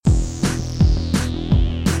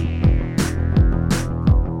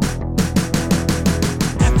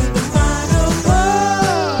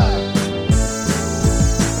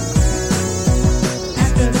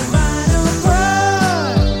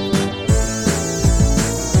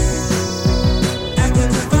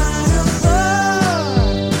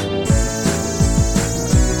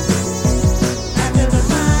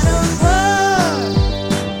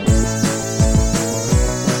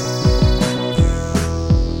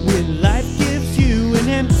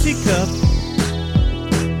empty cup.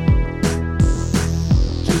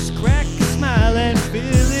 Just crack a smile and fill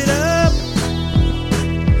it up.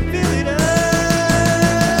 Fill it up.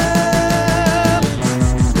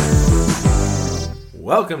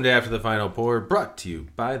 Welcome to After the Final Pour, brought to you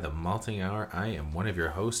by the Malting Hour. I am one of your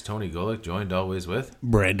hosts, Tony Golick, joined always with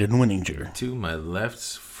Brandon Winninger. To my left,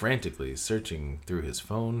 frantically searching through his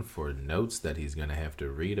phone for notes that he's going to have to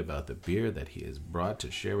read about the beer that he has brought to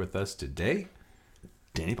share with us today,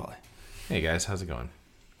 Danny Polly. Hey guys, how's it going?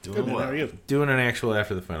 Doing well. How are you? Doing an actual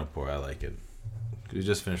After the Final Pour. I like it. We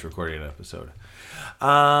just finished recording an episode.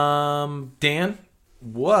 Dan,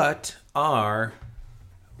 what are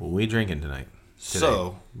we drinking tonight?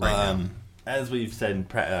 So, now. as we've said in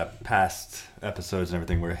past episodes and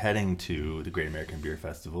everything, we're heading to the Great American Beer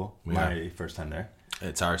Festival. My first time there.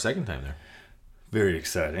 It's our second time there. Very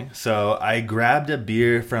exciting. So I grabbed a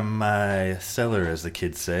beer from my cellar, as the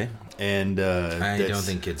kids say. And I don't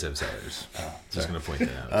think kids have cellars. Just going to point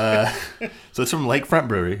that out. So it's from Lakefront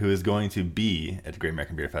Brewery, who is going to be at the Great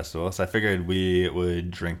American Beer Festival. So I figured we would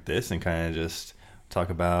drink this and kind of just talk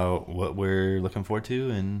about what we're looking forward to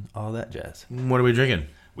and all that jazz. What are we drinking?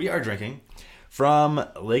 We are drinking from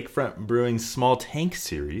Lakefront Brewing's Small Tank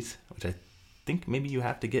series, which I think maybe you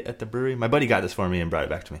have to get at the brewery. My buddy got this for me and brought it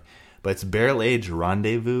back to me. But it's barrel-aged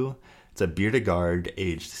Rendezvous. It's a beer de garde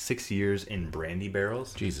aged 6 years in brandy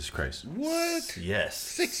barrels. Jesus Christ. What? Yes.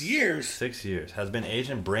 6 years? 6 years. Has been aged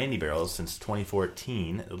in brandy barrels since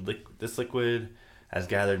 2014. This liquid has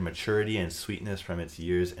gathered maturity and sweetness from its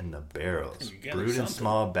years in the barrels. Brewed in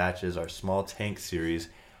small batches, our Small Tank series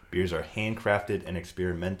beers are handcrafted and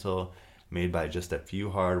experimental, made by just a few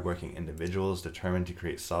hard-working individuals determined to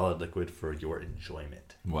create solid liquid for your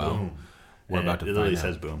enjoyment. Wow. Boom. We're And about to it find literally out.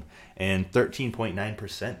 says boom. And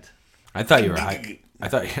 13.9%. I thought you were I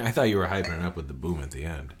thought you were hyping it up with the boom at the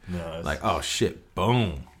end. No, it's, Like, oh shit,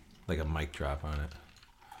 boom. Like a mic drop on it.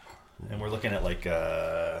 and we're looking at like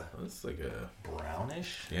It's like a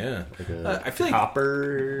brownish. yeah. Like a I feel like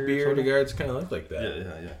copper beer de gardes kind of look like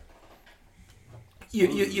that. Yeah.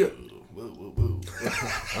 You. Whoa.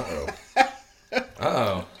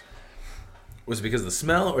 Uh-oh. Was it because of the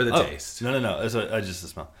smell or the taste? No. It's just the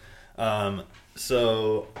smell.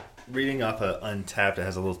 So, reading off of Untapped, it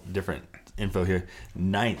has a little different info here.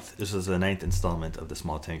 This is the 9th installment of the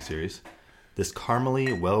Small Tank series. This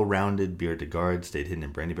caramely, well-rounded beer de garde stayed hidden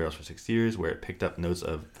in brandy barrels for 6 years, where it picked up notes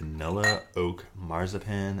of vanilla, oak,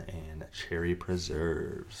 marzipan, and cherry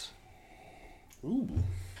preserves. Ooh.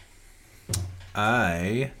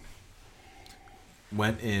 I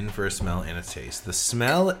went in for a smell and a taste. The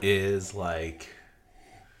smell is like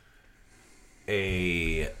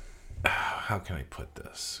a... How can I put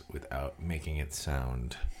this without making it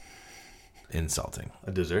sound insulting?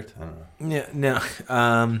 A dessert? I don't know. Yeah, no.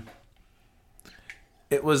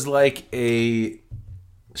 It was like a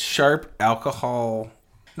sharp alcohol,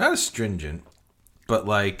 not astringent, but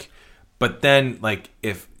then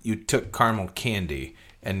if you took caramel candy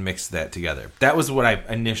and mixed that together. That was what I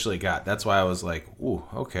initially got. That's why I was like, ooh,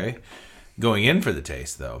 okay. Going in for the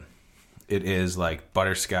taste, though, it is like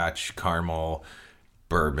butterscotch, caramel,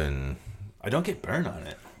 bourbon. I don't get burn on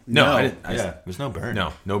it. No, there's no burn.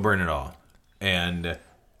 No burn at all. And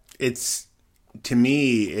It's, to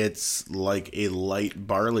me, it's like a light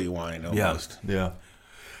barley wine almost. Yeah.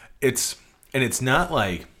 it's not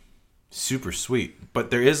like super sweet,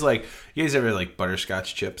 but there is like, you guys ever like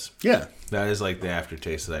butterscotch chips? Yeah. That is like the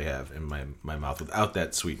aftertaste that I have in my mouth without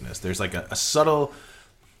that sweetness. There's like a subtle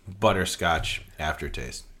butterscotch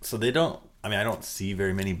aftertaste. So they don't... I don't see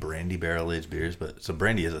very many brandy barrel-aged beers, but... So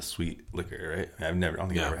brandy is a sweet liquor, right? I don't think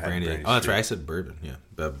I've ever had brandy. Oh, that's right. I said bourbon. Yeah,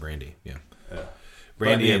 brandy. Yeah.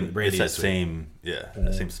 Brandy brandy it's that is sweet. same... Yeah,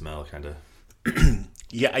 that same smell, kind of.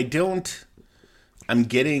 Yeah, I'm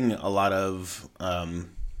getting a lot of...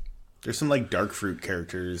 there's some like dark fruit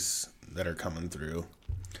characters that are coming through.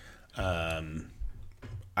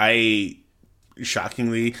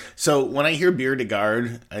 Shockingly, so when I hear beer de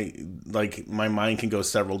garde, my mind can go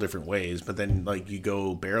several different ways. But then like you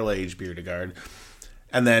go barrel aged beer de garde,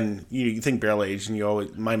 and then you think barrel aged,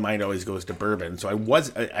 and my mind always goes to bourbon. So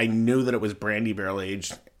I knew that it was brandy barrel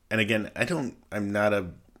aged, and again, I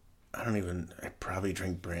probably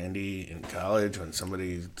drank brandy in college when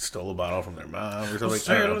somebody stole a bottle from their mom or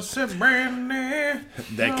something. I don't know.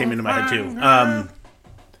 That came into my head too.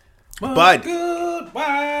 But good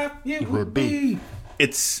wife it would be.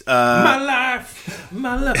 It's my life.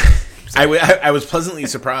 I was pleasantly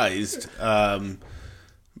surprised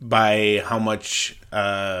by how much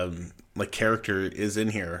like character is in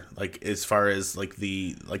here. Like as far as like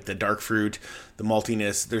the dark fruit, the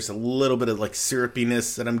maltiness. There's a little bit of like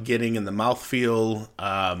syrupiness that I'm getting in the mouthfeel.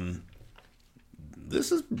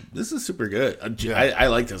 This is super good. I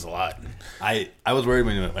like this a lot. I was worried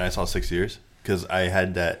when I saw 6 years because I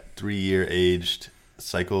had that 3-year aged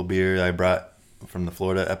cycle beer I brought from the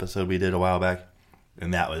Florida episode we did a while back,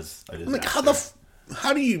 and that was I'm like,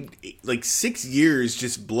 how do you like 6 years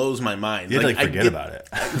just blows my mind. You had like, to forget about it.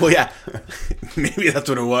 Well, yeah, maybe that's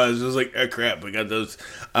what it was. It was like, oh crap, we got those.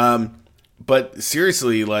 But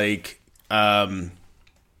seriously, like,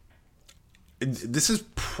 this is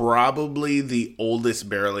probably the oldest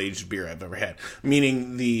barrel aged beer I've ever had.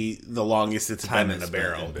 Meaning the longest it's been in a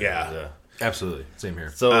barrel. Yeah. Absolutely. Same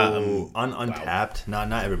here. So on Untapped,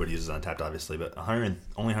 not everybody uses Untapped, obviously, but only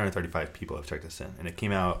 135 people have checked this in, and it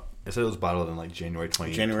came out. It said it was bottled in like January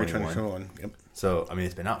 2021. Yep. So I mean,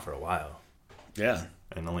 it's been out for a while. Yeah.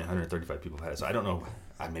 And only 135 people have had it. So I don't know.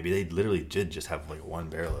 Maybe they literally did just have like one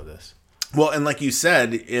barrel of this. Well, and like you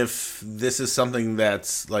said, if this is something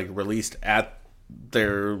that's like released at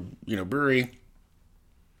their brewery,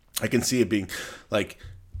 I can see it being like.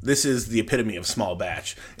 This is the epitome of small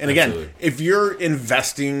batch. And again, if you're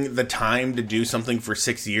investing the time to do something for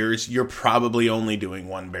 6 years, you're probably only doing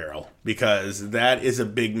one barrel because that is a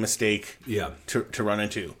big mistake to run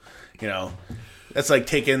into. That's like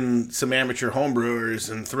taking some amateur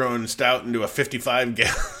homebrewers and throwing stout into a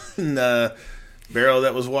 55-gallon barrel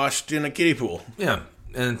that was washed in a kiddie pool. Yeah,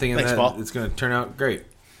 and thinking Thanks, that Paul. It's going to turn out great.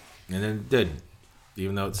 And it did,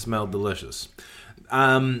 even though it smelled delicious.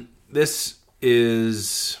 This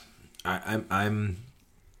is I'm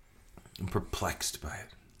perplexed by it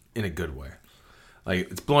in a good way.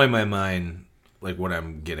 Like, it's blowing my mind, like what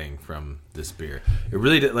I'm getting from this beer. It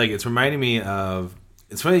really did, like, it's reminding me of.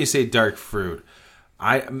 It's funny you say dark fruit.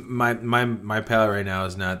 My palate right now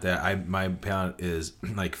is not that. My palate is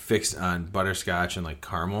like fixed on butterscotch and like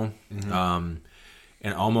caramel, and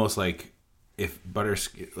almost like if there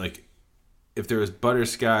was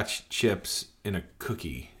butterscotch chips in a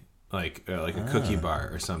cookie. Like a cookie bar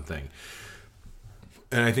or something,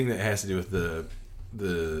 and I think that has to do with the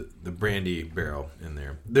brandy barrel in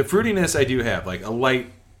there. The fruitiness I do have, like a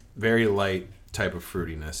light, very light type of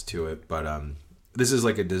fruitiness to it, but this is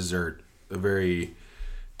like a dessert, a very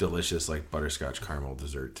delicious like butterscotch caramel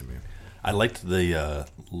dessert to me. I liked the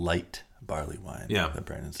light barley wine. Yeah, that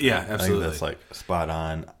Brandon said. Yeah, absolutely. I think that's like spot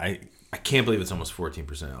on. I can't believe it's almost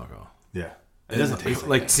 14% alcohol. Yeah. It doesn't taste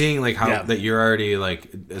like seeing like how that you're already like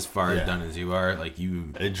as far done as you are. Like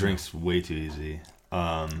it drinks way too easy.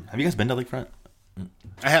 Have you guys been to Lakefront?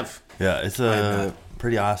 I have. Yeah, it's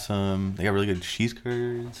pretty awesome. They got really good cheese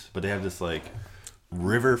curds, but they have this like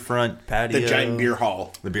riverfront patio. The giant beer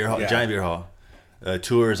hall. The giant beer hall.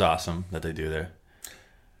 Tour is awesome that they do there.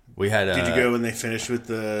 We had. Did you go when they finished with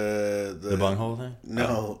the bunghole thing?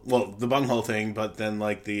 No, well, the bunghole thing, but then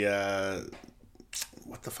like the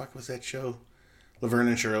what the fuck was that show? Laverne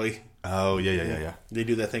and Shirley. Oh, yeah. They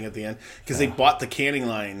do that thing at the end. Because they bought the canning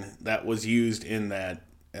line that was used in that.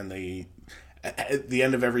 And at the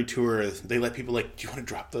end of every tour, they let people like, do you want to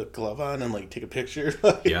drop the glove on and like take a picture?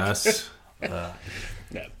 Yes. Yeah.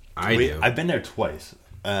 I do. I've been there twice.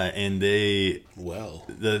 And the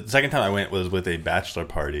second time I went was with a bachelor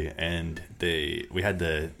party. And we had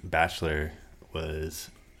the bachelor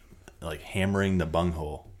was like hammering the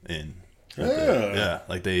bunghole in. Yeah,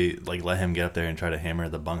 like they let him get up there and try to hammer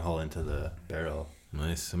the bunghole into the barrel.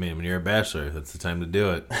 Nice. I mean, when you're a bachelor, that's the time to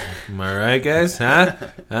do it. Am I right, guys? Huh?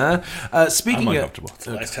 Speaking I'm of, uncomfortable. It's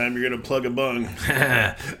the last time you're gonna plug a bung.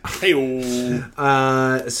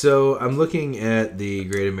 So I'm looking at the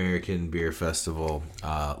Great American Beer Festival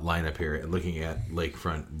lineup here, looking at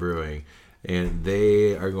Lakefront Brewing. And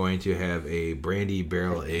they are going to have a brandy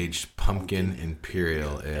barrel-aged pumpkin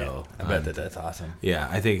imperial ale. I bet that's awesome. Yeah,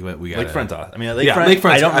 I think that we got Lakefront's awesome. I mean, Lakefront,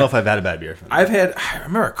 I don't know if I've had a bad beer from them. I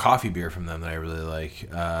remember a coffee beer from them that I really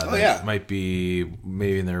like. Might be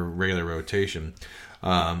maybe in their regular rotation.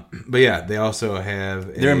 But yeah, they also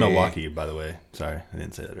have They're in Milwaukee, by the way. Sorry, I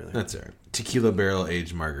didn't say that earlier. That's all right. Tequila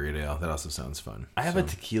barrel-aged margarita ale. That also sounds fun. I have a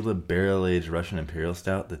tequila barrel-aged Russian Imperial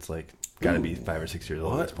Stout that's like got to be 5 or 6 years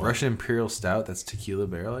old. What? Russian Imperial Stout? That's tequila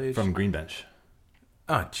barrel-aged? From Greenbench.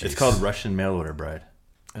 Oh, jeez. It's called Russian Mail Order Bride.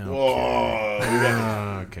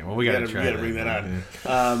 Okay. Well, we got to try that. Bring that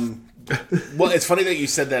on. Well, it's funny that you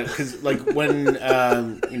said that because, like, when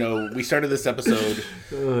we started this episode,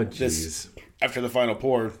 after the final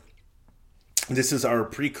pour, this is our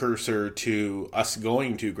precursor to us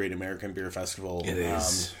going to Great American Beer Festival. It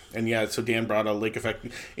is, and yeah, so Dan brought a Lake Effect,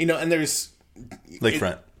 and there's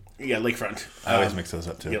Lakefront. Lakefront. I always mix those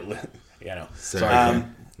up too. Yeah, I know. Sorry.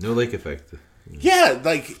 No lake effect. Yeah,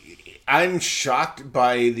 like I'm shocked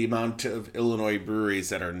by the amount of Illinois breweries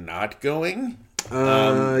that are not going.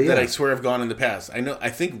 That I swear have gone in the past. I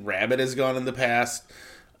think Rabbit has gone in the past.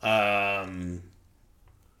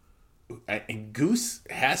 Goose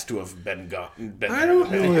has to have been gone. I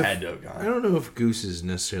don't know. Had to have gone. I don't know if Goose is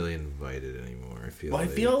necessarily invited anymore.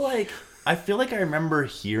 I feel like I remember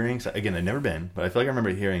hearing. So again, I've never been, but I feel like I remember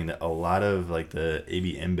hearing that a lot of like the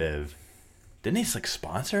AB InBev. Didn't they like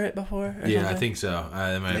sponsor it before? Or Yeah, something? I think so. It might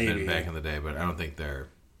have Maybe. been back in the day, but I don't think they're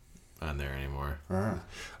on there anymore.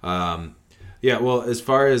 Uh-huh. Yeah, well, as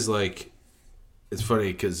far as like, it's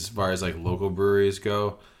funny because as far as like local breweries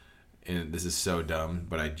go, and this is so dumb,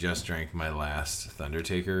 but I just drank my last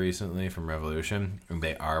Thundertaker recently from Revolution, and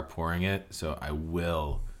they are pouring it, so I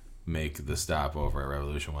will make the stop over at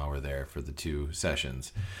Revolution while we're there for the 2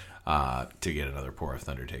 sessions to get another pour of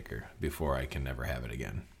Thundertaker before I can never have it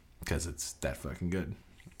again because it's that fucking good.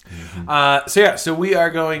 Mm-hmm. So we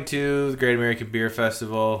are going to the Great American Beer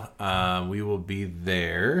Festival. We will be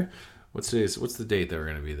there. What's the date that we're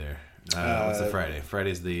going to be there? What's the Friday?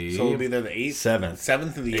 Friday's the... So we'll be there the 8th?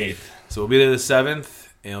 7th and the 8th. So we'll be there the 7th,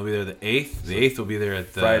 and we'll be there the 8th. The 8th will be there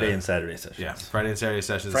at the... Friday and Saturday sessions. Yeah, Friday and Saturday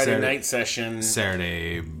sessions. Friday Saturday, night session.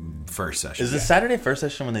 Saturday first session. Is the Saturday first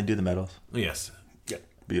session when they do the medals? Yes. Yeah.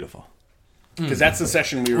 Beautiful. Because that's the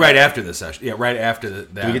session we were Right after the session. Yeah, right after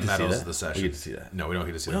that we get to see medals that? of the session. We get to see that. No, we don't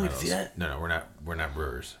get to see We the don't get medals. to see that? No, we're not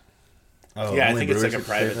brewers. Oh, Yeah, I only think it's like brewers a get to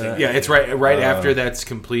private say that? thing. Yeah, it's right after that's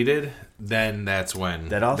completed, then that's when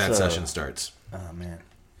that session starts. Oh man.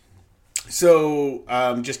 So,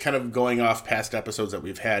 just kind of going off past episodes that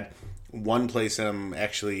we've had, one place that I'm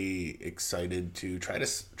actually excited to try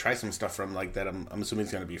some stuff from, like that I'm assuming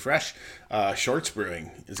is going to be fresh. Shorts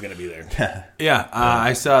Brewing is going to be there. Yeah,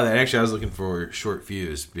 I saw that. Actually, I was looking for Short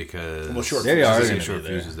Fuse because Short There you are. Short Gonna Fuse be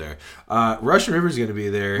there. is there. Russian River is going to be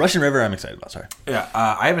there. Russian River, I'm excited about. Sorry. Yeah,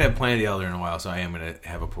 I haven't had Pliny the Elder in a while, so I am going to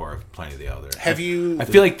have a pour of Pliny the Elder. Have you... I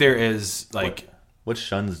feel like there is like What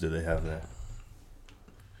shuns do they have there?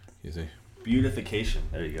 you see. Beautification.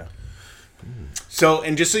 There you go. So,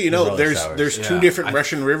 and just so you know, Those are there's sours. there's two Yeah, different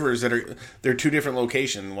Russian rivers they're 2 different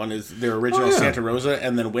locations. One is their original yeah. Santa Rosa,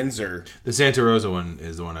 and then Windsor. The Santa Rosa one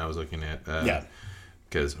is the one I was looking at. Yeah.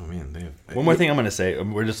 Because they have One more thing I'm going to say.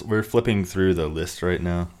 We're flipping through the list right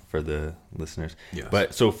now for the listeners. Yes.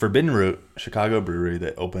 But so Forbidden Root, Chicago brewery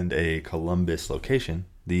that opened a Columbus location.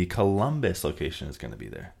 The Columbus location is going to be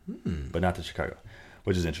there, but not the Chicago,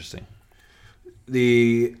 which is interesting.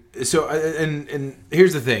 And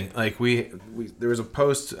here's the thing, like we there was a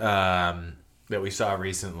post that we saw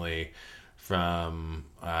recently from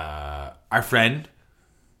our friend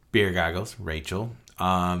Beer Goggles Rachel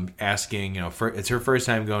asking, it's her first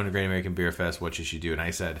time going to Great American Beer Fest, what should she do? And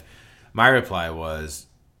I said, my reply was,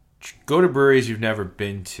 go to breweries you've never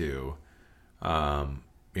been to,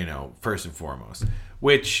 first and foremost,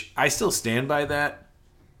 which I still stand by that.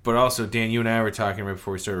 But also, Dan, you and I were talking right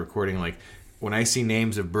before we started recording, like, when I see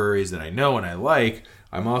names of breweries that I know and I like,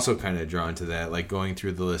 I'm also kind of drawn to that. Like, going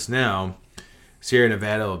through the list now, Sierra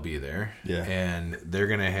Nevada will be there. Yeah. And they're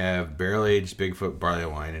going to have barrel-aged Bigfoot barley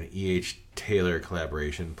wine and E.H. Taylor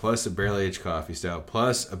collaboration, plus a barrel-aged coffee stout,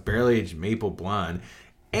 plus a barrel-aged maple blonde.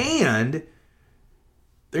 And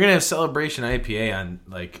they're going to have Celebration IPA on,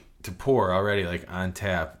 like, to pour already, like, on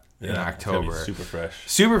tap. In October. Super fresh.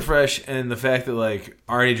 Super fresh, and the fact that, like,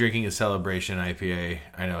 already drinking a Celebration IPA,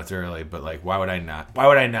 I know it's early, but, like, why would I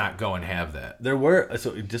not go and have that? There were,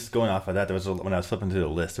 so just going off of that, when I was flipping through the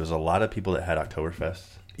list, there was a lot of people that had Oktoberfest.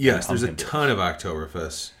 Yes, there's a ton of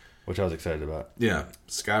Oktoberfest. Which I was excited about. Yeah,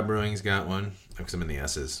 Scott Brewing's got one, because I'm in the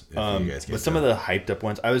S's. If you guys can't But some tell. of the hyped up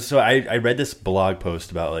ones, I read this blog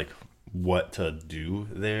post about, like, what to do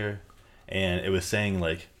there, and it was saying,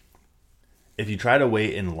 like, if you try to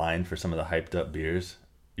wait in line for some of the hyped up beers,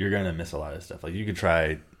 you're going to miss a lot of stuff. Like, you could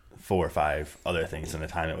try 4 or 5 other things in the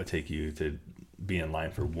time it would take you to be in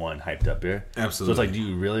line for one hyped up beer. Absolutely. So it's like, do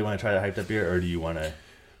you really want to try the hyped up beer, or do you want to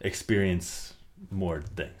experience more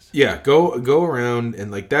things? Yeah, go around,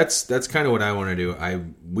 and, like, that's kind of what I want to do.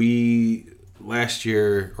 The last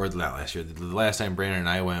time Brandon and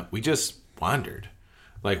I went, we just wandered.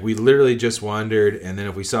 Like, we literally just wandered, and then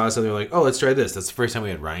if we saw something, we're like, oh, let's try this. That's the first time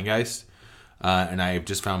we had Rheingeist. And I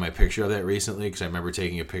just found my picture of that recently because I remember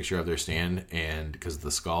taking a picture of their stand and because of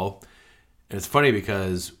the skull. And it's funny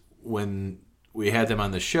because when we had them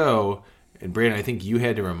on the show, and Brandon, I think you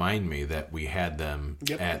had to remind me that we had them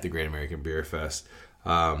at the Great American Beer Fest.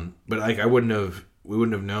 But like we wouldn't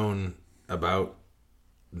have known about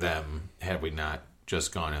them had we not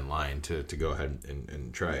just gone in line to go ahead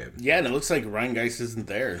and try it. Yeah, and it looks like Rheingeist isn't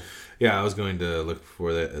there. Yeah, I was going to look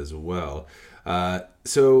for that as well.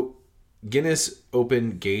 So Guinness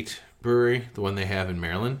Open Gate Brewery, the one they have in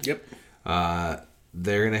Maryland. Yep.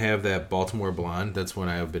 They're going to have that Baltimore Blonde. That's one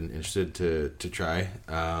I've been interested to try.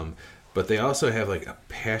 But they also have like a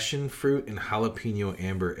passion fruit and jalapeno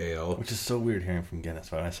amber ale. Which is so weird hearing from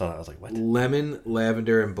Guinness. When I saw that, I was like, what? Lemon,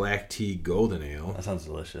 lavender, and black tea golden ale. That sounds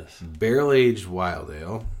delicious. Barrel-aged wild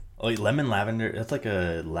ale. Oh, lemon lavender. That's like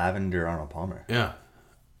a lavender Arnold Palmer. Yeah,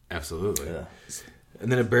 absolutely. Yeah.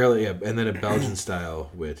 And then a Belgian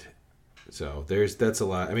style wit. So that's a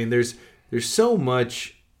lot. I mean, there's so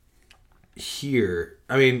much here.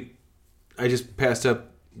 I mean, I just passed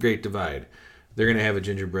up Great Divide. They're gonna have a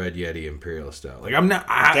gingerbread Yeti Imperial Stout. Like I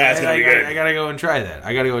gotta go and try that.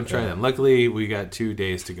 That. Luckily, we got 2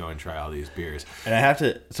 days to go and try all these beers. And I have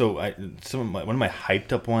to. So one of my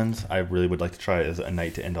hyped up ones I really would like to try is A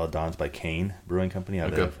Night to End All Dawns by Kane Brewing Company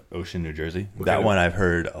out of Ocean, New Jersey. That one I've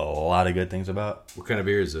heard a lot of good things about. What kind of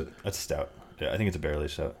beer is it? That's a stout. Yeah, I think it's a barrel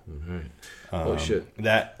aged stout. Right. Holy shit!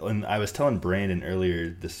 And I was telling Brandon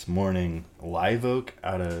earlier this morning, Live Oak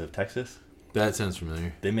out of Texas. That sounds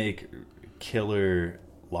familiar. They make killer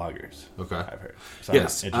lagers. Okay. I've heard. So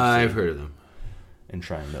yes, I've heard of them. In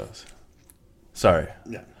trying those. Sorry.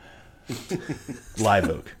 Yeah. Live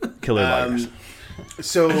Oak. Killer lagers.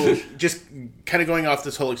 So just kind of going off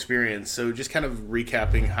this whole experience. So just kind of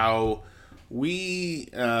recapping how we,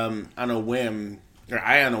 on a whim,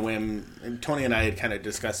 and Tony and I had kind of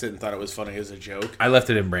discussed it and thought it was funny as a joke. I left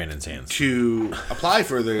it in Brandon's hands. To apply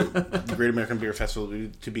for the Great American Beer Festival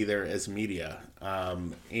to be there as media.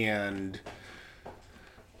 And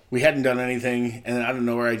we hadn't done anything. And then out of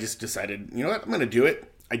nowhere, I just decided, you know what, I'm going to do it.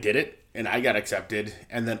 I did it. And I got accepted.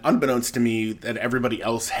 And then unbeknownst to me, that everybody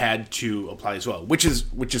else had to apply as well, which is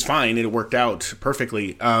fine. It worked out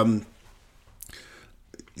perfectly.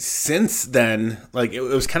 Since then, like, it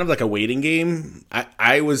was kind of like a waiting game.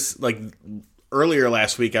 I was like, earlier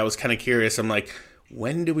last week, I was kind of curious. I'm like,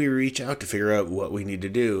 when do we reach out to figure out what we need to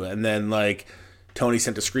do? And then, like, Tony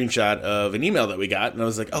sent a screenshot of an email that we got, and I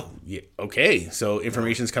was like, oh, yeah, okay, so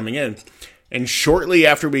information's coming in. And shortly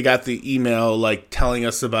after we got the email, like, telling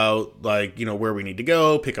us about, like, you know, where we need to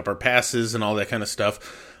go, pick up our passes and all that kind of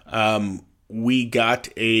stuff, we got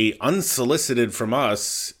a unsolicited from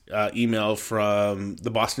us email from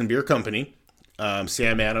the Boston Beer Company.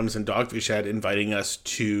 Sam Adams and Dogfish Head inviting us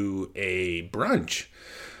to a brunch,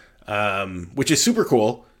 which is super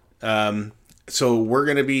cool. So we're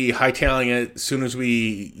going to be hightailing it as soon as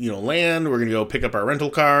we, land. We're going to go pick up our rental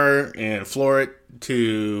car and floor it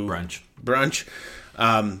to brunch.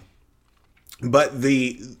 But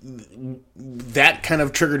that kind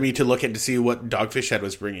of triggered me to look at to see what Dogfish Head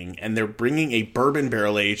was bringing, and they're bringing a bourbon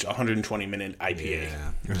barrel aged 120-minute IPA.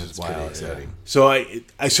 Yeah, which is pretty exciting.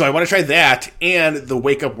 Yeah. So I want to try that, and the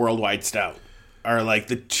Wake Up Worldwide Stout are like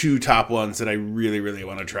the two top ones that I really, really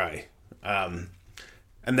want to try. And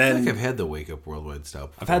then I think I've had the Wake Up Worldwide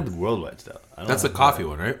Stout before. I've had the Worldwide Stout. That's the coffee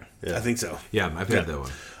one, right? Yeah. I think so. Yeah, I've had that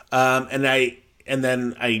one. And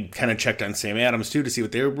then I kind of checked on Sam Adams, too, to see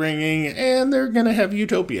what they were bringing, and they're going to have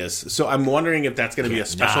Utopias. So I'm wondering if that's going to be a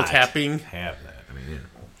special tapping. Have that.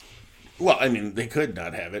 Well, I mean, they could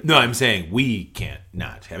not have it. No, I'm saying we can't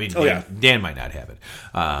not. I mean, Dan might not have it.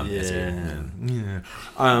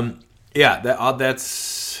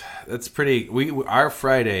 That's pretty. Our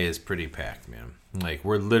Friday is pretty packed, man. Like,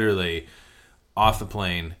 we're literally off the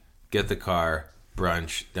plane, get the car,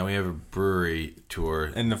 brunch, then we have a brewery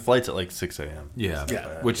tour, and the flight's at like 6 a.m. Yeah.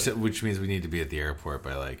 Which means we need to be at the airport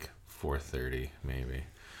by like 4:30 maybe.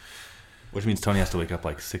 Which means Tony has to wake up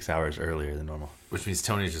like 6 hours earlier than normal. Which means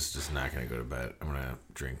Tony's just not going to go to bed. I'm going to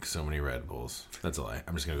drink so many Red Bulls. That's a lie.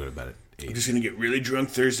 I'm just going to go to bed at 8. I'm just going to get really drunk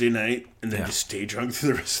Thursday night and then just stay drunk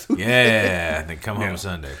through the rest of the week. Yeah, and then come home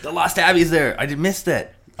Sunday. The Lost Abbey's there. I missed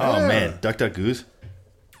that. Oh, man. Duck Duck Goose.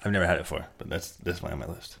 I've never had it before, but that's on my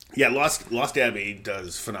list. Yeah, Lost Abbey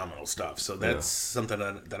does phenomenal stuff, so that's something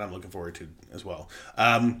that I'm looking forward to as well.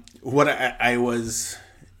 What I was...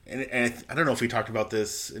 And I don't know if we talked about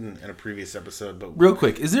this in a previous episode, but... Real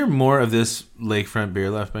quick, is there more of this Lakefront beer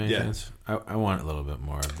left by any chance? I want a little bit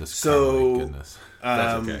more of this. So, goodness.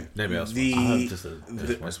 That's okay. Maybe else. The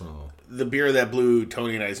beer that blew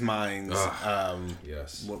Tony and I's minds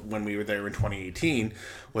yes. when we were there in 2018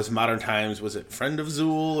 was Modern Times. Was it Friend of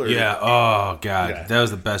Zool? Yeah. Oh, God. Yeah. That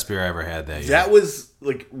was the best beer I ever had that year. That was,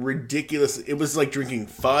 like, ridiculous. It was like drinking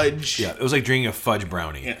fudge. Yeah, it was like drinking a fudge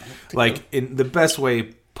brownie. Yeah. Like, in the best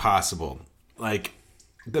way possible. Like,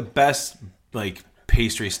 the best, like,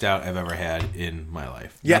 pastry stout I've ever had in my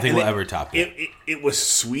life. Yeah, Nothing and will ever top it. It was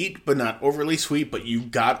sweet, but not overly sweet. But you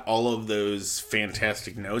got all of those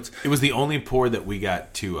fantastic notes. It was the only pour that we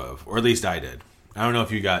got 2 of, or at least I did. I don't know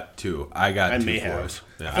if you got 2. I got 2 may pours. have.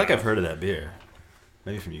 Yeah. I feel like I've heard of that beer.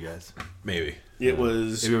 Maybe from you guys. Maybe. It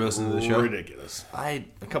was Have you ever listened to the show? ridiculous. A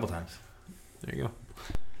couple times. There you go.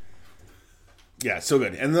 Yeah, so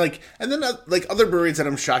good. And then other breweries that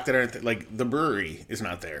I'm shocked that aren't like the Brewery is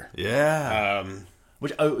not there. Yeah.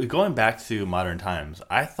 Which going back to modern times,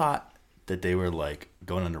 I thought that they were like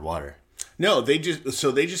going underwater. No, they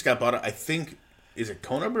just got bought. I think is it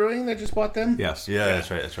Kona Brewing that just bought them? Yes. Yeah, that's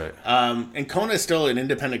right. That's right. And Kona is still an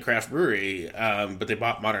independent craft brewery, but they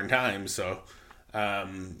bought Modern Times, so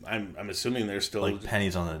I'm assuming they're still Like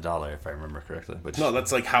pennies on the dollar, if I remember correctly. But no.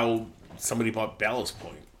 That's like how somebody bought Ballast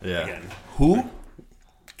Point. Yeah. Again. Who?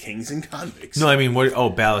 Kings and Convicts. No, I mean, what? Oh,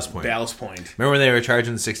 Ballast Point. Ballast Point. Remember when they were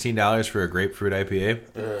charging $16 for a grapefruit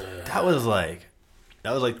IPA? that was like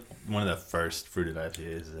one of the first fruited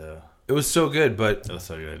IPAs, though. It was so good, but That was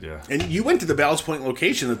so good, yeah. And you went to the Ballast Point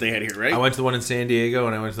location that they had here, right? I went to the one in San Diego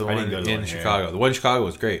and I went to the one didn't go to the in one here. Chicago. The one in Chicago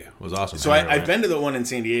was great. It was awesome. So I've been to the one in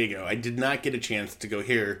San Diego. I did not get a chance to go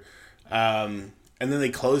here. And then they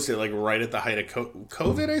closed it like right at the height of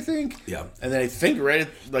COVID, I think. Yeah. And then I think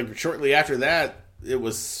shortly after that, it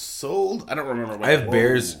was sold. I don't remember. When I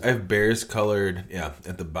have bears colored,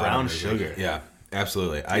 at the bottom. Brown There's, like- sugar. yeah,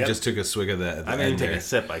 absolutely. I Yep. just took a swig of that. At the I didn't end take there. a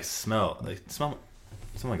sip. I smell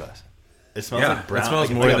my glass. It smells Yeah, like brown. it smells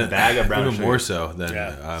like, more like than a bag of brown even sugar. more so than.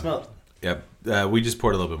 Yeah. Smell. Yep. We just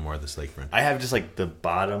poured a little bit more of this Lakefront. I have just like the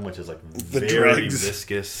bottom, which is like The very dregs.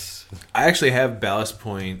 viscous. I actually have Ballast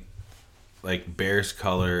Point, like bears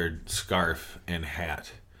colored scarf and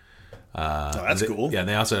hat. that's cool. Yeah, and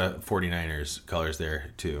they also have 49ers colors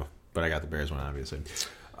there too. But I got the Bears one, obviously.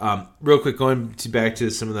 Real quick, back to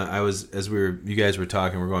some of the you guys were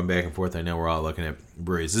talking, we're going back and forth. I know we're all looking at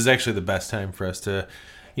breweries. This is actually the best time for us to,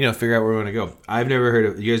 figure out where we want to go. I've never heard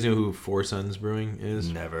of. You guys know who Four Sons Brewing is?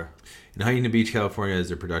 Never. In Huntington Beach, California, is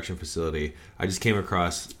their production facility. I just came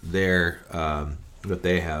across what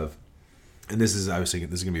they have, and this is going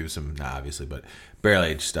to be some, not obviously, but barrel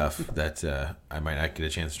aged stuff that I might not get a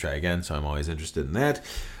chance to try again. So I'm always interested in that.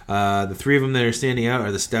 The 3 of them that are standing out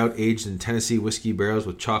are the stout aged in Tennessee whiskey barrels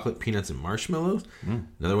with chocolate, peanuts, and marshmallows.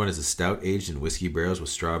 Another one is a stout aged in whiskey barrels with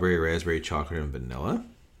strawberry, raspberry, chocolate, and vanilla.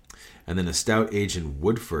 And then a stout aged in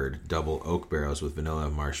Woodford double oak barrels with vanilla,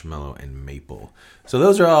 marshmallow, and maple. So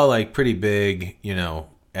those are all like pretty big,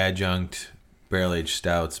 adjunct barrel aged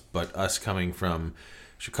stouts. But us coming from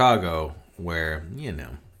Chicago, where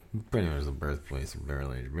pretty much the birthplace of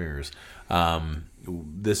barrel aged beers,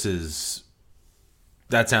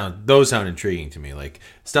 those sound intriguing to me. Like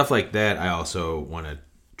stuff like that, I also want to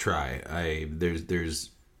try. I know there's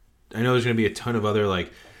going to be a ton of other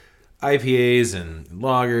like IPAs and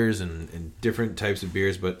lagers and different types of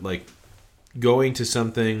beers, but like going to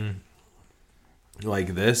something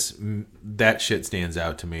like this, that shit stands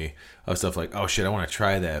out to me. Of stuff like, oh shit, I want to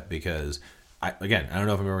try that because I don't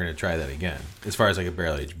know if I'm ever going to try that again. As far as like a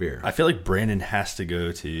barrel aged beer, I feel like Brandon has to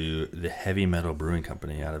go to the Heavy Metal Brewing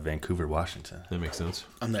Company out of Vancouver, Washington. that makes sense.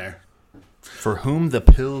 I'm there. For whom the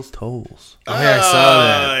pills tolls. Oh yeah, I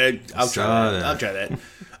saw that. I'll try that.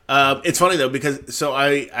 It's funny though because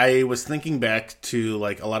I was thinking back to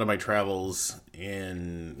like a lot of my travels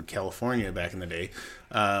in California back in the day.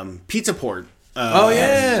 Pizza Port. Oh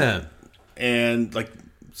yeah, and like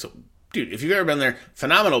so, dude, if you've ever been there,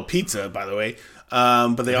 phenomenal pizza by the way.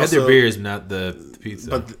 But they had also their beers, not the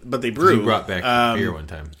pizza. but they brew. You brought back beer one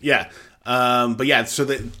time. Yeah. But yeah, so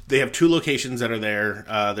they have 2 locations that are there.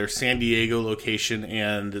 Their San Diego location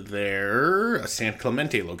and their San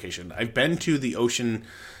Clemente location. I've been to the Ocean,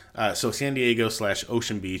 so San Diego /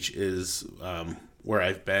 Ocean Beach is where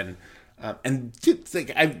I've been. And it's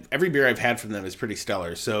like every beer I've had from them is pretty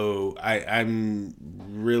stellar. So I'm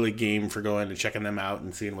really game for going and checking them out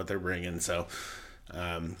and seeing what they're bringing. So,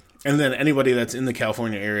 and then anybody that's in the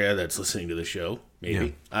California area that's listening to the show,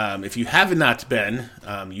 maybe. Yeah. If you have not been,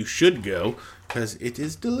 you should go because it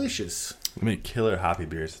is delicious. I mean, killer hoppy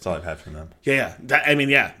beers. That's all I've had from them. Yeah.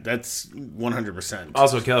 That's 100%.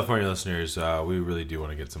 Also, California listeners, we really do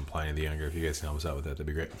want to get some Pliny the Younger. If you guys can help us out with that, that'd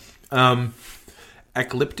be great.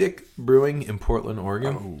 Ecliptic Brewing in Portland,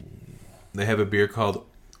 Oregon. They have a beer called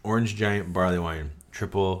Orange Giant Barley Wine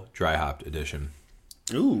Triple Dry Hopped Edition.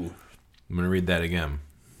 Ooh. I'm going to read that again.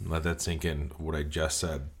 Let that sink in, what I just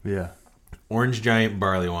said. Yeah. Orange Giant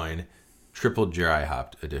Barley Wine Triple Dry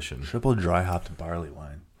Hopped Edition. Triple dry hopped barley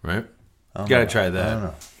wine. Right? You got to try that. I don't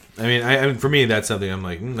know. I mean, for me, that's something I'm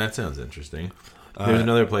like, that sounds interesting. There's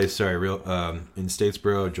another place, in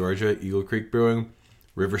Statesboro, Georgia, Eagle Creek Brewing.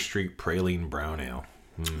 River Street Praline Brown Ale.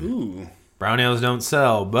 Ooh. Brown ales don't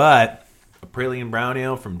sell, but a praline brown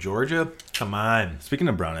ale from Georgia? Come on. Speaking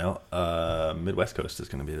of brown ale, Midwest Coast is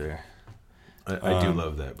going to be there. I do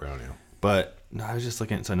love that brown ale. But no, I was just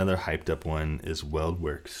looking. So another hyped up one is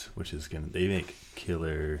Weldworks, which is they make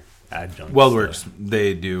killer adjuncts. Weldworks,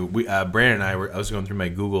 they do. We Brandon and I I was going through my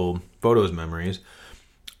Google Photos memories,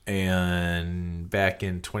 and back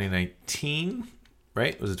in 2019,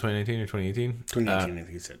 right? Was it 2019 or 2018? 2019, I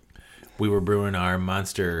think you said. We were brewing our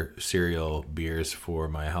Monster cereal beers for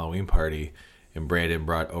my Halloween party, and Brandon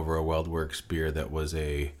brought over a Weldworks beer that was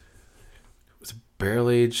a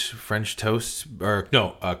barrel-aged French toast, or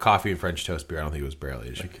no, coffee and French toast beer. I don't think it was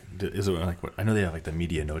barrel-aged. Like, is it like what? I know they have like the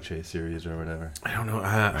Media Noche series or whatever. I don't know.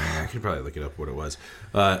 I could probably look it up what it was.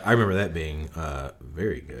 I remember that being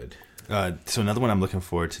very good. So another one I'm looking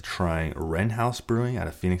forward to trying, Wren House Brewing out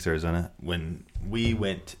of Phoenix, Arizona. When we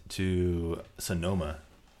went to Sonoma,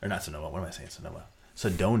 or not Sonoma, what am I saying? Sonoma.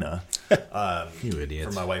 Sedona. You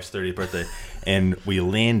idiots. For my wife's 30th birthday. And we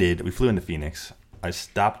flew into Phoenix. I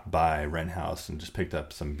stopped by Wren House and just picked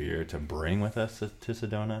up some beer to bring with us to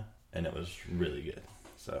Sedona, and it was really good.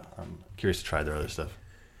 So I'm curious to try their other stuff.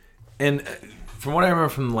 And from what I remember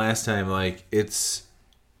from the last time, like it's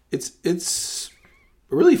a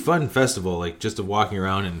really fun festival, like just of walking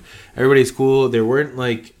around and everybody's cool. There weren't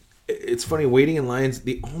like, it's funny waiting in lines.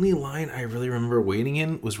 The only line I really remember waiting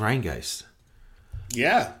in was Rheingeist.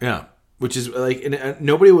 Yeah. Yeah, which is like, and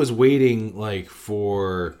nobody was waiting like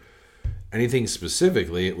for anything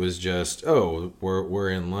specifically. It was just, oh, we're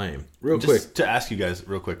in line. Quick to ask you guys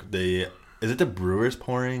real quick, is it the brewers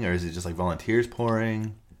pouring, or is it just like volunteers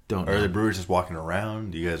pouring? Don't know. Or are the brewers just walking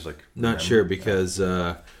around? Do you guys like not sure, because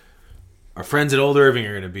our friends at Old Irving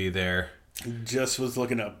are going to be there. Just was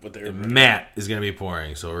looking up what they're. Matt is going to be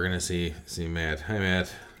pouring, so we're going to see Matt. Hi,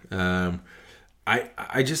 Matt.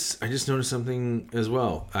 I just noticed something as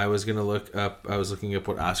well. I was looking up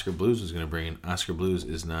what Oscar Blues was going to bring, and Oscar Blues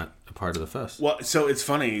is not a part of the fest. Well, so it's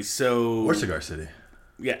funny. So or Cigar City.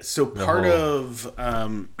 Yeah. So part of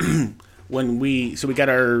when we got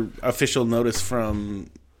our official notice from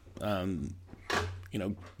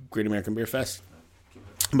Great American Beer Fest,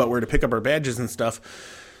 but we're to pick up our badges and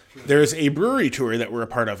stuff. There's a brewery tour that we're a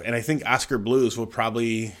part of, and I think Oscar Blues will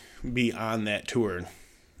probably be on that tour.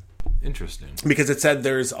 Interesting. Because it said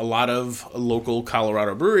there's a lot of local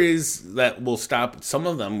Colorado breweries that will stop, some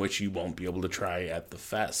of them which you won't be able to try at the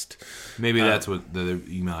fest. Maybe that's what the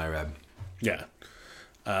email I read. Yeah.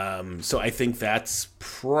 So I think that's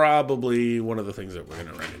probably one of the things that we're going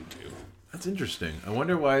to run into. That's interesting. I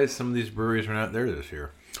wonder why some of these breweries are not there this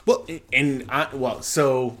year. Well,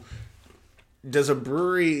 so does a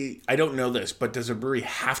brewery, I don't know this, but does a brewery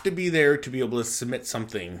have to be there to be able to submit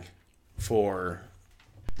something for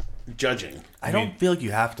judging? I don't feel like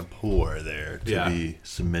you have to pour there to be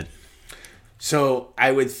submit. So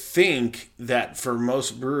I would think that for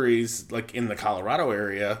most breweries, like in the Colorado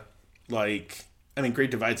area, Great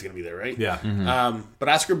Divide's going to be there, right? Yeah. Mm-hmm. But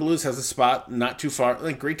Oscar Blues has a spot not too far.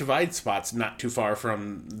 Like Great Divide spot's not too far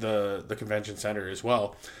from the convention center as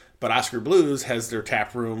well. But Oscar Blues has their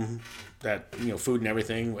tap room that, food and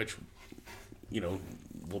everything, which,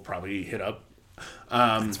 we'll probably hit up.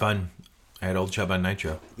 It's fun. I had Old Chub on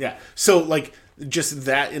Nitro. Yeah. So, just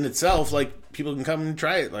that in itself, people can come and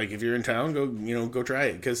try it. If you're in town, go try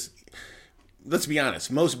it. Because, let's be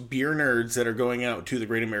honest, most beer nerds that are going out to the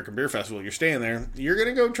Great American Beer Festival, you're staying there, you're going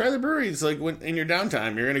to go try the breweries. In your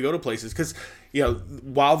downtime, you're going to go to places. Because,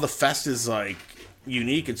 while the fest is,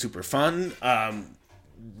 unique and super fun,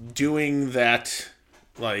 doing that,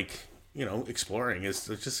 exploring is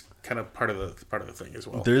just kind of part of the thing as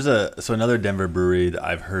well. There's another Denver brewery that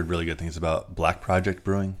I've heard really good things about, Black Project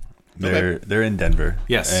Brewing. They're in Denver.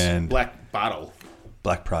 Yes. And Black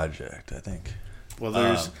Project, I think. Well,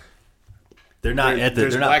 there's they're not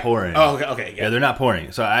they're not pouring. Oh, okay. Yeah, they're not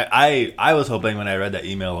pouring. So I was hoping when I read that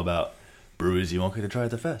email about breweries you won't get to try at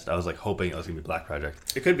the fest, I was hoping it was going to be Black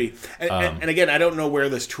Project. It could be. And again, I don't know where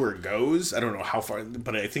this tour goes. I don't know how far,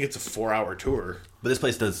 but I think it's a 4-hour tour. But this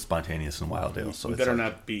place does spontaneous and wild ales, so it it's better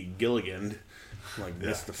not be Gilligan.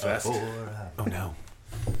 Miss the fest. Oh no.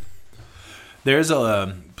 There's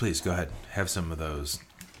please go ahead. Have some of those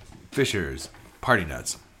Fisher's Party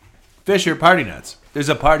Nuts. Fisher Party Nuts. There's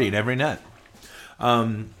a party at every nut.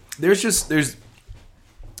 It's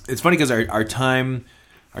funny because our time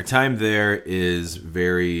there is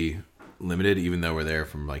very limited, even though we're there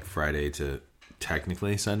from Friday to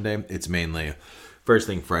technically Sunday. It's mainly first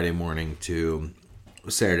thing Friday morning to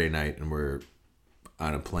Saturday night, and we're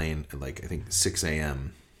on a plane at I think 6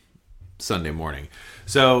 a.m. Sunday morning.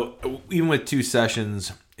 So even with 2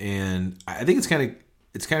 sessions, and I think it's kind of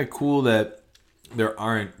it's kind of cool that there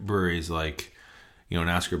aren't breweries like, an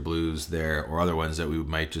Oscar Blues there or other ones that we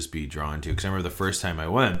might just be drawn to. Because I remember the first time I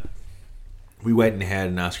went, we went and had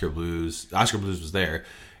an Oscar Blues. Oscar Blues was there,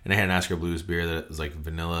 and I had an Oscar Blues beer that was like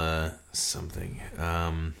vanilla something.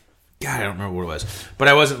 God, I don't remember what it was. But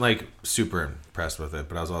I wasn't like super impressed with it.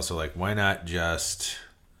 But I was also like, why not just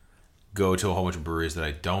go to a whole bunch of breweries that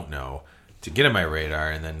I don't know to get on my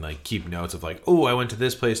radar and then like keep notes of like, oh, I went to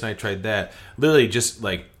this place and I tried that. Literally just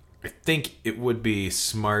like, I think it would be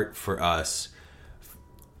smart for us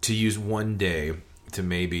to use one day to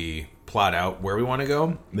maybe plot out where we want to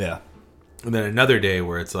go. Yeah. And then another day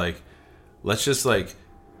where it's like, let's just like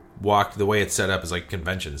walk. The way it's set up is like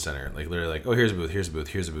convention center. Like literally like, oh, here's a booth, here's a booth,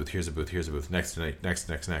 here's a booth, here's a booth, here's a booth. Next,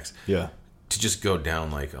 next. Yeah. To just go down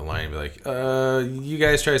like a line and be like, you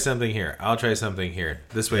guys try something here. I'll try something here.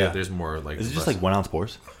 This way there's more like... Is it just like 1 ounce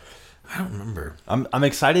pours? I don't remember. I'm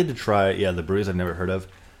excited to try, the breweries I've never heard of.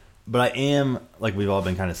 But I am, like we've all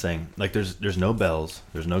been kind of saying, like there's no Bell's,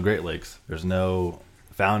 there's no Great Lakes, there's no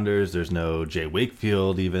Founders, there's no J.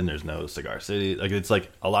 Wakefield even, there's no Cigar City. Like it's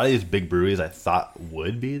like a lot of these big breweries I thought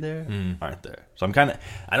would be there aren't there. So I'm kind of,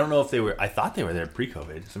 I don't know if I thought they were there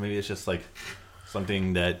pre-COVID. So maybe it's just like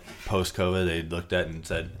something that post-COVID they looked at and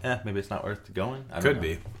said, maybe it's not worth going. I don't know.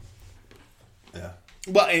 Be. Yeah.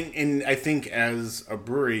 Well, and I think as a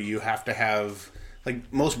brewery, you have to have...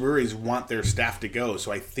 Like, most breweries want their staff to go,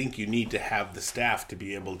 so I think you need to have the staff to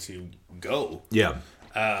be able to go. Yeah.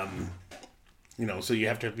 So you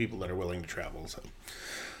have to have people that are willing to travel. So,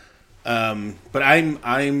 but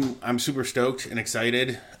I'm super stoked and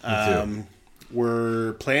excited.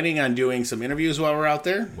 We're planning on doing some interviews while we're out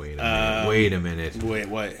there. Wait a minute. Wait,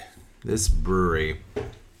 what? This brewery,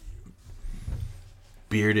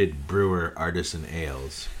 Bearded Brewer Artisan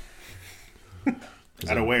Ales.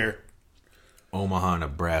 Out of where? Omaha,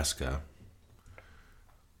 Nebraska.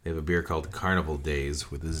 They have a beer called Carnival Days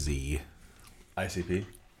with a Z. ICP?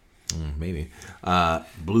 Maybe.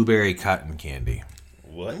 Blueberry Cotton Candy.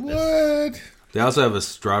 What? They also have a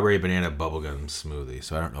strawberry banana bubblegum smoothie,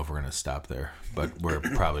 so I don't know if we're going to stop there, but we're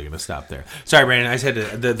probably going to stop there. Sorry, Brandon, I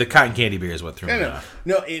said the cotton candy beer is what threw me off.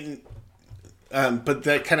 No, but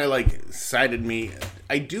that kind of like sided me.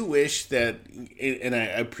 I do wish that, and I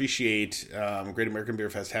appreciate Great American Beer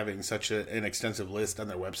Fest having such an extensive list on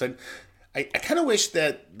their website. I kind of wish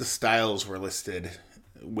that the styles were listed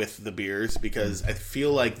with the beers, because I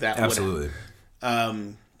feel like that absolutely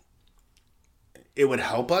it would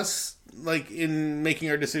help us like in making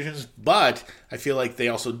our decisions. But I feel like they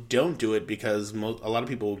also don't do it because a lot of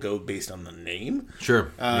people will go based on the name.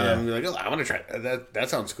 Sure. They're like, oh, I want to try that. That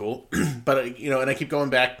sounds cool. But and I keep going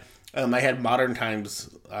back. I had Modern Times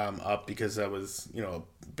up because I was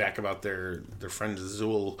back about their friend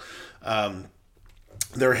Zool.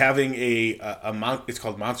 They're having it's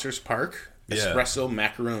called Monsters Park Espresso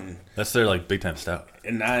Macaroon. That's their like big time stout.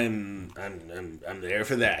 And I'm there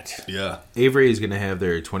for that. Yeah. Avery is going to have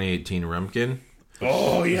their 2018 Rumpkin.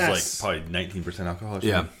 Oh yes, it's like probably 19% alcohol. Or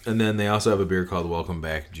yeah, and then they also have a beer called Welcome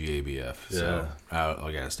Back GABF. So Yeah.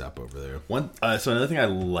 I gotta stop over there. So another thing I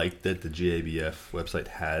like that the GABF website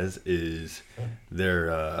has is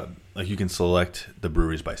their like you can select the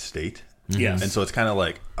breweries by state. Yes. And so it's kind of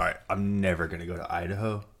like, all right, I'm never gonna go to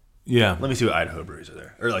Idaho. Yeah, Let me see what Idaho breweries are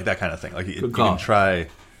there, or like that kind of thing. Like you call. can try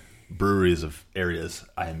breweries of areas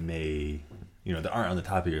I may, that aren't on the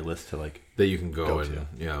top of your list to like that you can go to.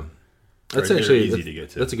 Yeah. That's Actually easy to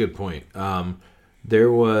get to. That's a good point. There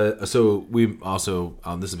was we also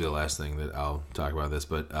this will be the last thing that I'll talk about this,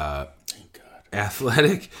 but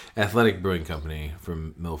Athletic Brewing Company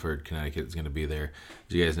from Milford, Connecticut is going to be there.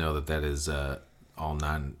 As you guys know, that is all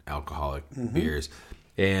non-alcoholic beers,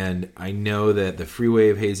 and I know that the Free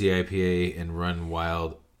Wave Hazy IPA and Run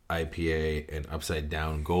Wild IPA and Upside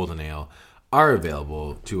Down Golden Ale are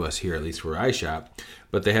available to us here, at least where I shop.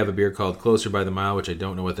 But they have a beer called Closer by the Mile, which I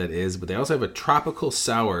don't know what that is. But they also have a tropical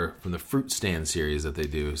sour from the Fruit Stand series that they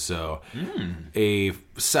do. So a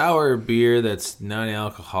sour beer that's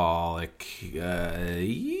non-alcoholic.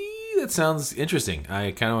 That sounds interesting.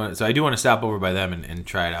 I kind of want. So I do want to stop over by them and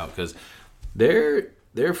try it out, because their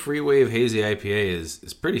Free Wave Hazy IPA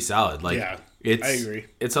is pretty solid. Like I agree.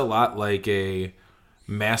 It's a lot like a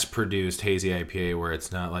mass-produced hazy IPA, where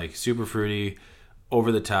it's not like super fruity,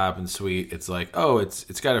 over the top and sweet. It's like,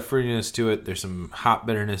 it's got a fruitiness to it. There's some hop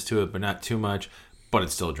bitterness to it, but not too much. But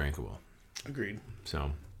it's still drinkable. Agreed.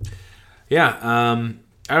 So, yeah.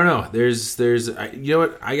 I don't know. There's you know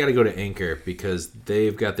what? I got to go to Anchor, because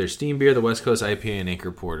they've got their Steam Beer, the West Coast IPA, and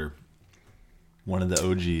Anchor Porter. One of the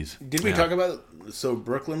OGs. Did we talk about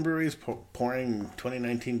Brooklyn Brewery's pouring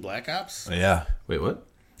 2019 Black Ops? Yeah. Wait, what?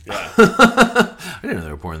 Yeah. I didn't know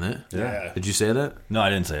they were pouring that. Yeah. Did you say that? No, I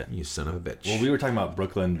didn't say it. You son of a bitch. Well, we were talking about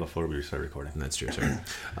Brooklyn before we started recording. That's true. Sorry.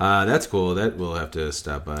 That's cool. That we'll have to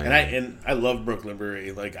stop by. And I love Brooklyn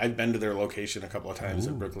Brewery. Like, I've been to their location a couple of times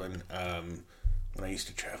in Brooklyn when I used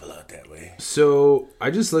to travel out that way. So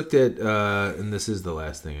I just looked at, and this is the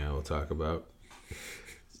last thing I will talk about.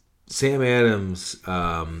 Sam Adams.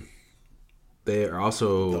 They are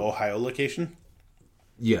also The Ohio location?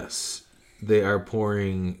 yes. They are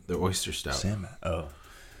pouring their oyster stout. Sam. Oh.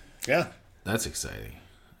 Yeah. That's exciting.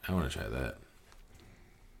 I want to try that.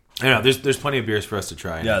 I know there's plenty of beers for us to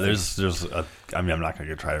try. Yeah, there's I'm not going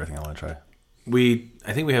to try everything I want to try.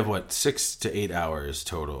 I think we have 6 to 8 hours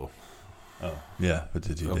total Oh. Yeah, but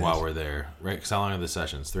did you while we're there, right? Because how long are the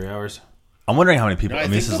sessions? 3 hours? I'm wondering how many people. No, I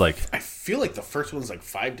mean, this is like. I feel like the first one's like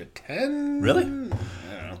 5 to 10. Really? I don't know.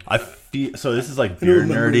 I feel so. This is like beer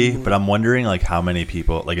nerdy, but I'm wondering like how many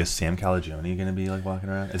people. Like, is Sam Calagione going to be like walking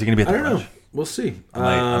around? Is he going to be at the I don't brunch? know. We'll see.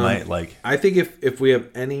 I might like. I think if we have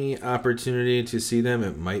any opportunity to see them,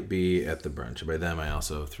 it might be at the brunch. By them, I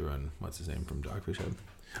also threw in what's his name from Dogfish Head.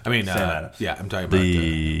 I mean, Sam Adams. Yeah, I'm talking about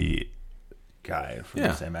The guy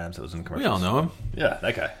from Sam Adams that was in the commercials. We all know him. Yeah,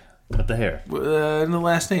 that guy with the hair. And the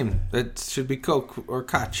last name that should be Coke or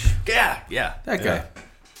Koch. Yeah, That guy.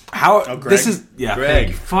 How? Greg? This is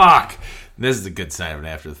Greg. Fuck. This is a good sign of an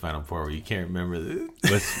after the final pour where you can't remember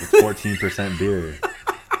with 14% beer.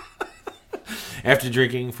 After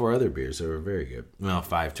drinking 4 other beers that were very good. Well,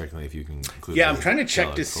 5 technically if you can include. Yeah, the I'm trying to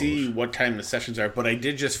check to solid see Polish. what time the sessions are, but I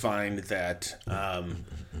did just find that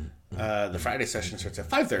the Friday session starts at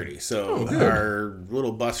 5:30. So our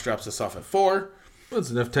little bus drops us off at 4. Well, it's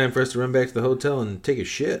enough time for us to run back to the hotel and take a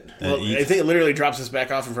shit. Well, I think it literally drops us back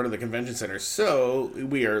off in front of the convention center. So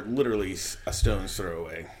we are literally a stone's throw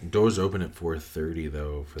away. Doors open at 4:30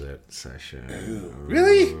 though for that session.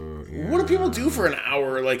 Really? Yeah. What do people do for an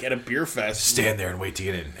hour, like at a beer fest? Stand there and wait to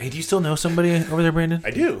get in. Hey, do you still know somebody over there, Brandon?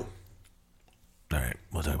 I do. All right,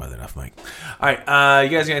 we'll talk about that off mic. All right, you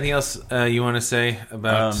guys got anything else you want to say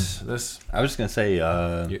about this? I was just gonna say,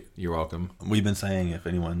 You're welcome. we've been saying if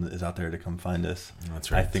anyone is out there to come find us.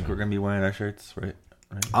 That's right. I think we're gonna be wearing our shirts, right?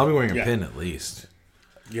 I'll be wearing a Yeah. pin at least.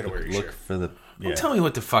 You gotta wear your Look shirt. for the. Don't tell me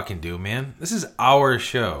what to fucking do, man. This is our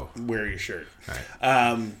show. Wear your shirt. All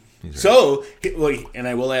right. So, well, and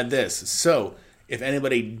I will add this. So, if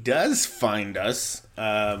anybody does find us,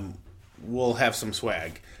 we'll have some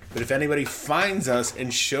swag. But if anybody finds us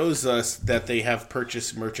and shows us that they have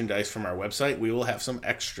purchased merchandise from our website, we will have some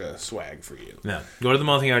extra swag for you. Yeah. Go to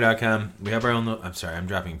themaltinghour.com. We have our own. I'm sorry, I'm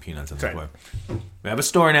dropping peanuts on the Sorry. floor. We have a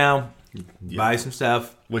store now. Buy some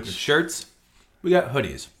stuff. Which- With shirts. We got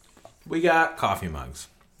hoodies. We got coffee mugs.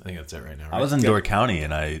 I think that's it right now. Right? I was in Door County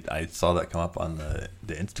and I saw that come up on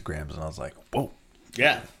the Instagrams and I was like, whoa.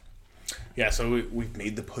 Yeah. Yeah, so we've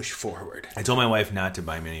made the push forward. I told my wife not to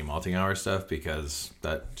buy me any malting hour stuff because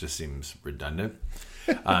that just seems redundant.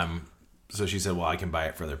 So she said, well, I can buy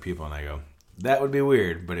it for other people. And I go, that would be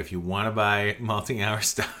weird. But if you want to buy malting hour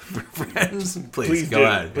stuff for friends, please go do.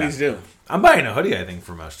 ahead. Please Yeah. do. I'm buying a hoodie, I think,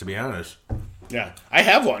 from us, to be honest. Yeah, I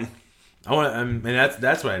have one. And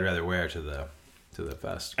that's what I'd rather wear to the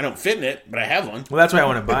fest. I don't fit in it, but I have one. Well, that's why I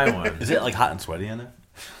want to buy one. Is it like hot and sweaty in there?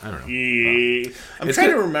 I don't know. Yeah. I'm It's trying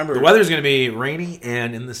good. to remember. The weather's going to be rainy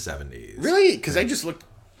and in the 70s. Really? Because I just looked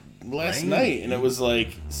last night and it was like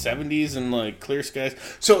 70s and like clear skies.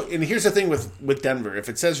 So, and here's the thing with Denver. If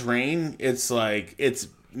it says rain, it's like, it's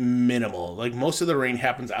minimal. Like most of the rain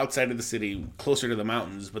happens outside of the city, closer to the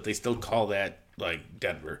mountains, but they still call that like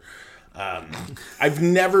Denver. I've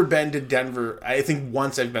never been to Denver. I think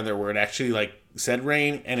once I've been there where it actually like said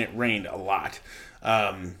rain and it rained a lot.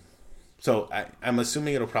 So I'm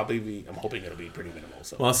assuming it'll probably be, I'm hoping it'll be pretty minimal.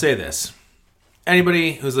 So. Well, I'll say this.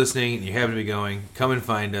 Anybody who's listening and you happen to be going, come and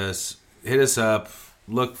find us. Hit us up.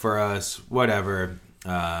 Look for us. Whatever.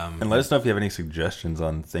 And let us know if you have any suggestions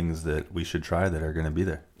on things that we should try that are going to be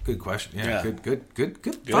there. Good question. Yeah. Yeah.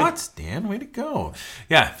 Good thoughts, Dan. Way to go.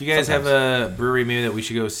 Yeah. If you guys have a brewery maybe that we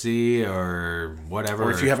should go see or whatever.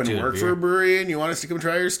 Or if you haven't do worked beer. for a brewery and you want us to come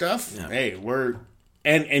try your stuff, Yeah. hey, we're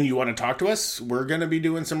and you want to talk to us, we're going to be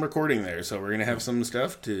doing some recording there. So we're going to have some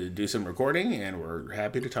stuff to do some recording, and we're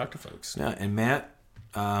happy to talk to folks. Yeah, and Matt,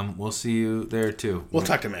 we'll see you there too. We'll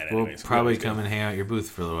talk to Matt We'll anyways. probably We always come do. and hang out at your booth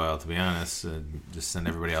for a little while, to be honest. Just send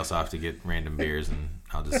everybody else off to get random beers, and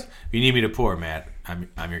I'll just. If you need me to pour, Matt, I'm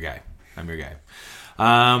your guy. I'm your guy.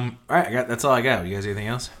 All right, that's all I got. You guys got anything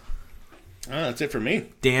else? That's it for me.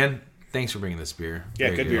 Dan, thanks for bringing this beer. Yeah,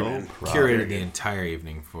 Very good beer, man. Curated the entire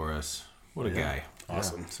evening for us. What a guy.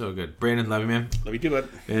 Awesome. So good. Brandon, love you, man. Love you too, bud.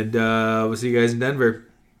 And we'll see you guys in Denver.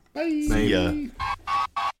 Bye. Bye. Yeah.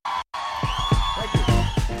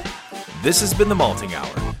 This has been The Malting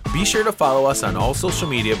Hour. Be sure to follow us on all social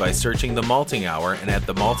media by searching The Malting Hour and at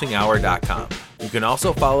themaltinghour.com. You can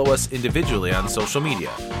also follow us individually on social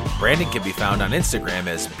media. Brandon can be found on Instagram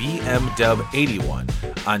as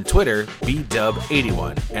BMDub81, on Twitter,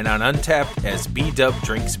 BDub81, and on Untapped as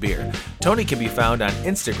BDubDrinksBeer. Tony can be found on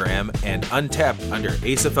Instagram and Untapped under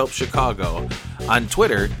Ace of Help Chicago, on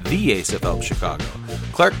Twitter, The Ace of Help Chicago.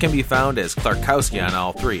 Clark can be found as Clarkowski on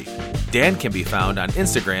all three. Dan can be found on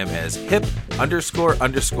Instagram as hip__hops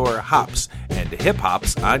and hip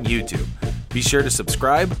hops on YouTube. Be sure to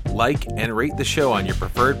subscribe, like, and rate the show on your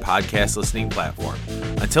preferred podcast listening platform.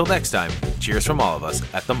 Until next time, cheers from all of us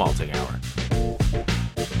at The Malting Hour.